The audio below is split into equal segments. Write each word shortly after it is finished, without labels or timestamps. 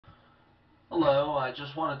Hello, I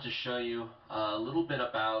just wanted to show you a little bit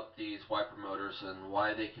about these wiper motors and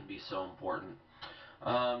why they can be so important.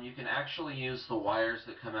 You can actually use the wires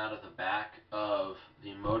that come out of the back of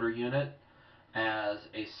the motor unit as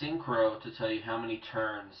a synchro to tell you how many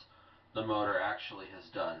turns the motor actually has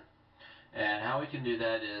done. And how we can do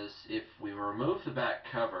that is if we remove the back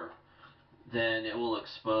cover, then it will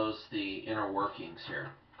expose the inner workings here.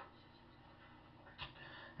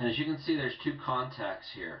 And as you can see, there's two contacts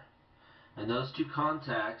here. And those two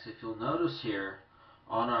contacts, if you'll notice here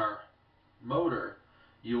on our motor,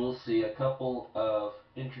 you will see a couple of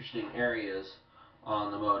interesting areas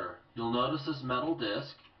on the motor. You'll notice this metal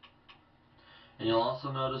disc, and you'll also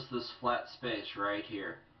notice this flat space right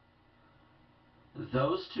here.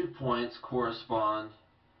 Those 2 points correspond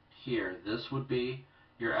here. This would be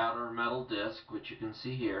your outer metal disc, which you can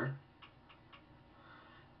see here,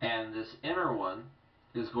 and this inner one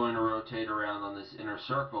is going to rotate around on this inner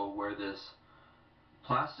circle where this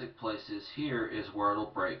plastic place is here is where it'll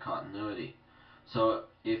break continuity. So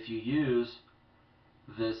if you use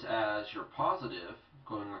this as your positive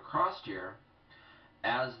going across here,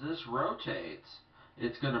 as this rotates,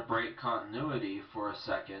 it's going to break continuity for a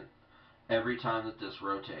second every time that this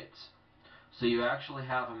rotates. So you actually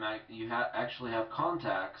have actually have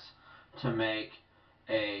contacts to make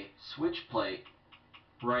a switch plate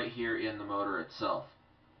right here in the motor itself.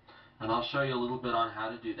 And I'll show you a little bit on how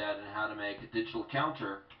to do that and how to make a digital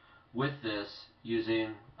counter with this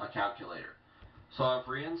using a calculator. So I've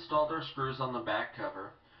reinstalled our screws on the back cover.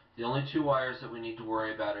 The only two wires that we need to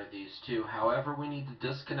worry about are these two. However, we need to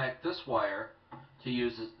disconnect this wire to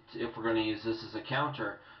use it, if we're going to use this as a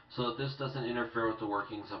counter, so that this doesn't interfere with the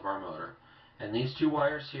workings of our motor. And these two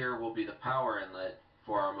wires here will be the power inlet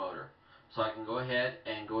for our motor. So I can go ahead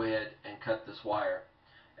and cut this wire,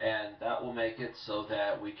 and that will make it so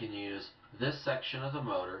that we can use this section of the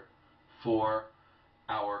motor for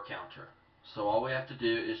our counter. So all we have to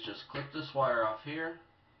do is just clip this wire off here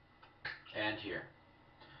and here.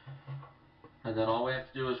 And then all we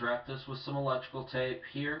have to do is wrap this with some electrical tape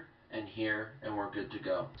here, and we're good to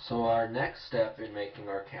go. So our next step in making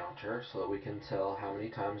our counter, so that we can tell how many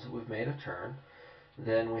times that we've made a turn,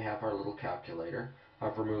 then we have our little calculator.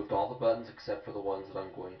 I've removed all the buttons except for the ones that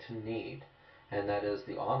I'm going to need. And that is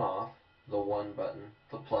the on-off, the 1 button,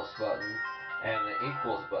 the plus button, and the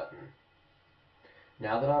equals button.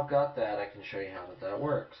 Now that I've got that, I can show you how that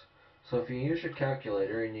works. So if you use your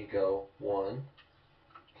calculator and you go 1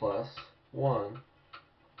 plus 1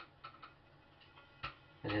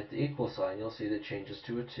 and hit the equal sign, you'll see that it changes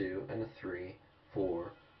to a 2 and a 3,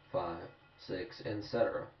 4, 5, 6,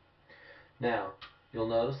 etc. Now, you'll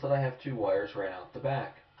notice that I have 2 wires right out the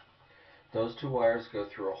back. Those 2 wires go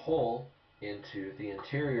through a hole into the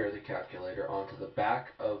interior of the calculator onto the back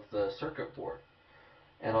of the circuit board.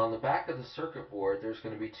 And on the back of the circuit board, there's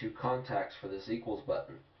going to be 2 contacts for this equals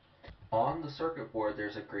button. On the circuit board,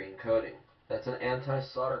 there's a green coating. That's an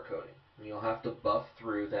anti-solder coating. And you'll have to buff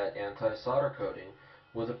through that anti-solder coating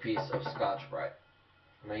with a piece of Scotch-Brite.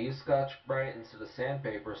 And I use Scotch-Brite instead of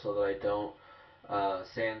sandpaper so that I don't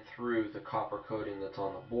sand through the copper coating that's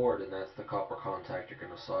on the board, and that's the copper contact you're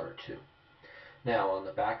going to solder to. Now, on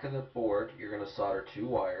the back of the board, you're going to solder 2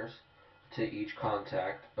 wires to each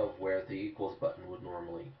contact of where the equals button would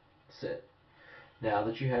normally sit. Now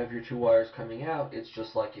that you have your 2 wires coming out, it's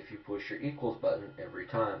just like if you push your equals button every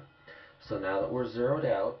time. So now that we're zeroed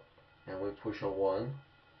out, and we push a 1,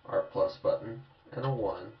 our plus button, and a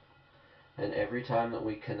 1, and every time that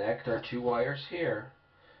we connect our 2 wires here,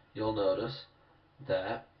 you'll notice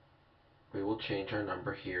that we will change our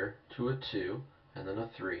number here to a 2, and then a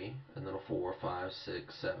 3, and then a 4, 5,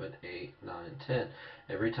 6, 7, 8, 9, 10,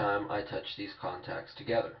 every time I touch these contacts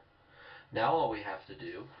together. Now all we have to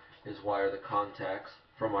do is wire the contacts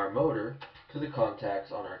from our motor to the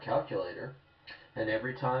contacts on our calculator, and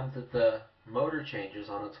every time that the motor changes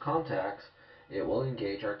on its contacts, it will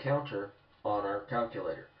engage our counter on our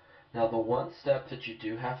calculator. Now the one step that you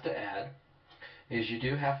do have to add is you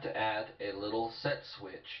do have to add a little set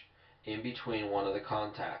switch in between one of the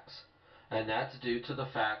contacts. And that's due to the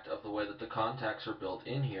fact of the way that the contacts are built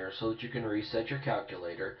in here, so that you can reset your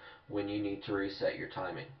calculator when you need to reset your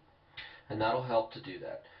timing. And that'll help to do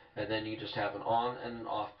that. And then you just have an on and an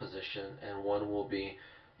off position, and one will be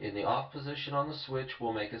in the off position on the switch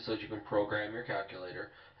will make it so that you can program your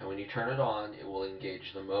calculator, and when you turn it on, it will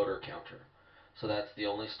engage the motor counter. So that's the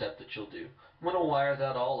only step that you'll do. I'm going to wire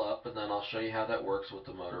that all up, and then I'll show you how that works with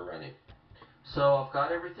the motor running. So I've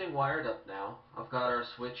got everything wired up now. I've got our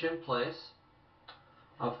switch in place.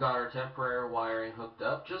 I've got our temporary wiring hooked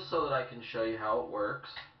up just so that I can show you how it works.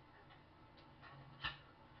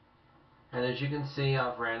 And as you can see,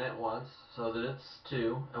 I've ran it once so that it's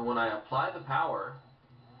 2, and when I apply the power,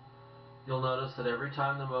 you'll notice that every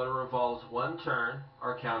time the motor revolves 1 turn,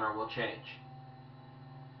 our counter will change.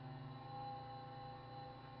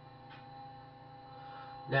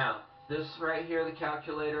 Now, this right here, the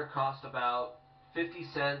calculator, cost about 50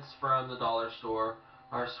 cents from the dollar store.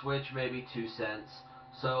 Our switch maybe 2 cents.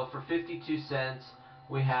 So for 52 cents,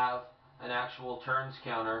 we have an actual turns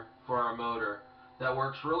counter for our motor that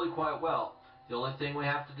works really quite well. The only thing we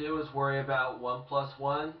have to do is worry about 1 plus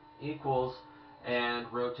 1 equals and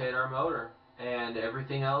rotate our motor. And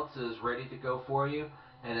everything else is ready to go for you,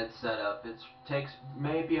 and it's set up. It takes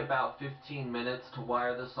maybe about 15 minutes to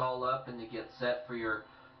wire this all up and to get set for your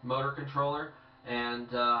motor controller. And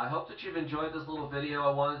I hope that you've enjoyed this little video.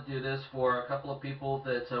 I wanted to do this for a couple of people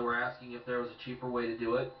that were asking if there was a cheaper way to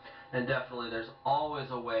do it. And definitely there's always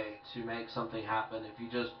a way to make something happen if you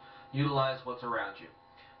just utilize what's around you.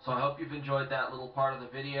 So I hope you've enjoyed that little part of the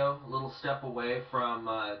video, a little step away from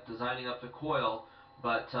designing up the coil,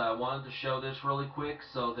 but I wanted to show this really quick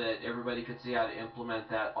so that everybody could see how to implement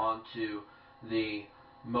that onto the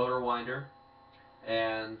motor winder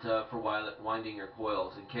and for winding your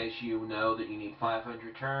coils. In case you know that you need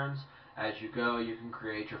 500 turns, as you go you can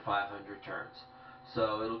create your 500 turns.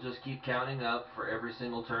 So it'll just keep counting up for every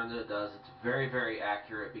single turn that it does. It's very, very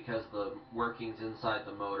accurate because of the workings inside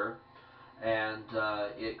the motor, and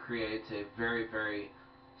it creates a very, very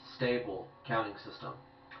stable counting system.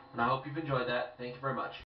 And I hope you've enjoyed that. Thank you very much.